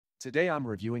Today I'm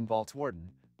reviewing Vaultwarden,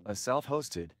 a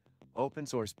self-hosted,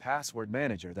 open-source password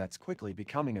manager that's quickly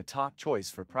becoming a top choice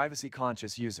for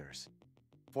privacy-conscious users.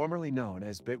 Formerly known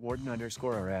as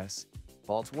Bitwarden_RS,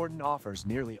 Vaultwarden offers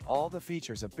nearly all the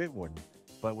features of Bitwarden,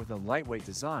 but with a lightweight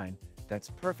design that's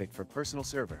perfect for personal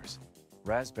servers,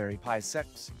 Raspberry Pi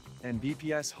setups, and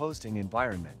VPS hosting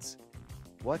environments.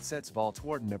 What sets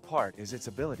Vaultwarden apart is its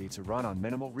ability to run on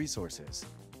minimal resources,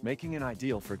 making it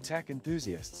ideal for tech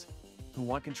enthusiasts who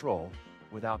want control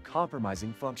without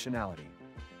compromising functionality.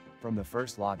 From the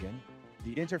first login,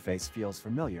 the interface feels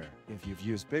familiar if you've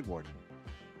used Bitwarden.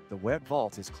 The web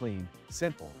vault is clean,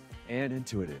 simple, and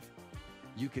intuitive.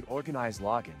 You can organize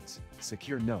logins,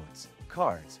 secure notes,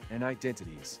 cards, and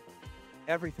identities.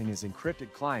 Everything is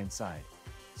encrypted client-side,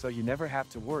 so you never have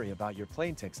to worry about your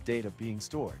plaintext data being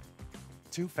stored.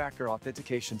 Two-factor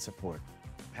authentication support,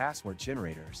 password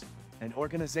generators, and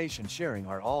organization sharing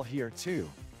are all here too.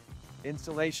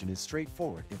 Installation is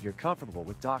straightforward if you're comfortable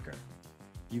with Docker.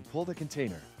 You pull the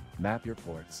container, map your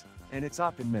ports, and it's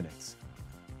up in minutes.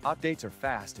 Updates are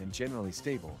fast and generally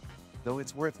stable, though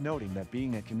it's worth noting that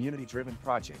being a community-driven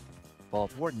project,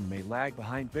 Vaultwarden may lag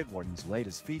behind Bitwarden's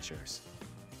latest features.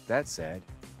 That said,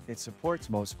 it supports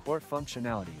most core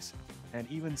functionalities, and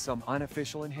even some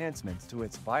unofficial enhancements to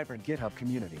its vibrant GitHub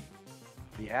community.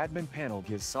 The admin panel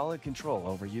gives solid control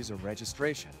over user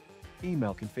registration,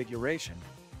 email configuration,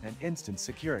 and instance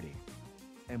security.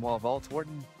 And while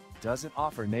Vaultwarden doesn't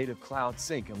offer native cloud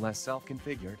sync unless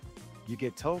self-configured, you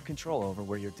get total control over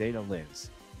where your data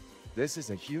lives. This is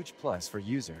a huge plus for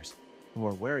users who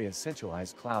are wary of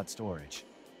centralized cloud storage.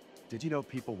 Did you know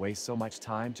people waste so much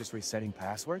time just resetting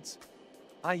passwords?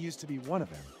 I used to be one of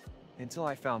them, until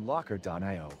I found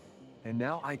Locker.io, and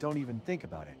now I don't even think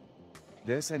about it.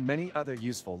 This and many other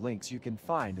useful links you can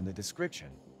find in the description.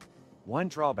 One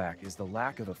drawback is the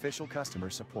lack of official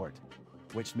customer support,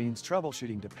 which means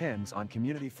troubleshooting depends on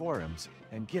community forums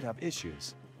and GitHub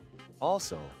issues.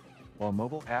 Also, while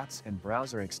mobile apps and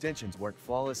browser extensions work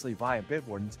flawlessly via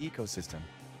Bitwarden's ecosystem,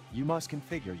 you must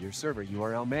configure your server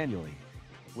URL manually,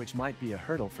 which might be a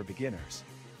hurdle for beginners.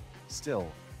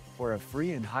 Still, for a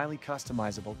free and highly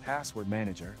customizable password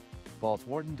manager,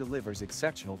 Vaultwarden delivers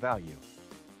exceptional value.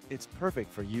 It's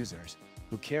perfect for users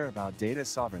who care about data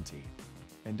sovereignty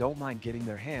and don't mind getting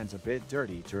their hands a bit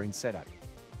dirty during setup.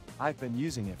 I've been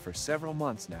using it for several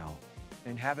months now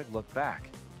and haven't looked back.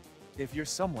 If you're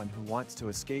someone who wants to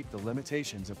escape the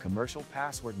limitations of commercial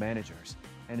password managers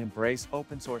and embrace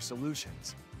open-source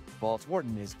solutions,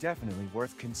 Vaultwarden is definitely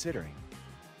worth considering.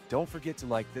 Don't forget to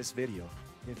like this video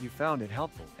if you found it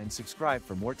helpful and subscribe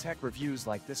for more tech reviews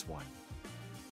like this one.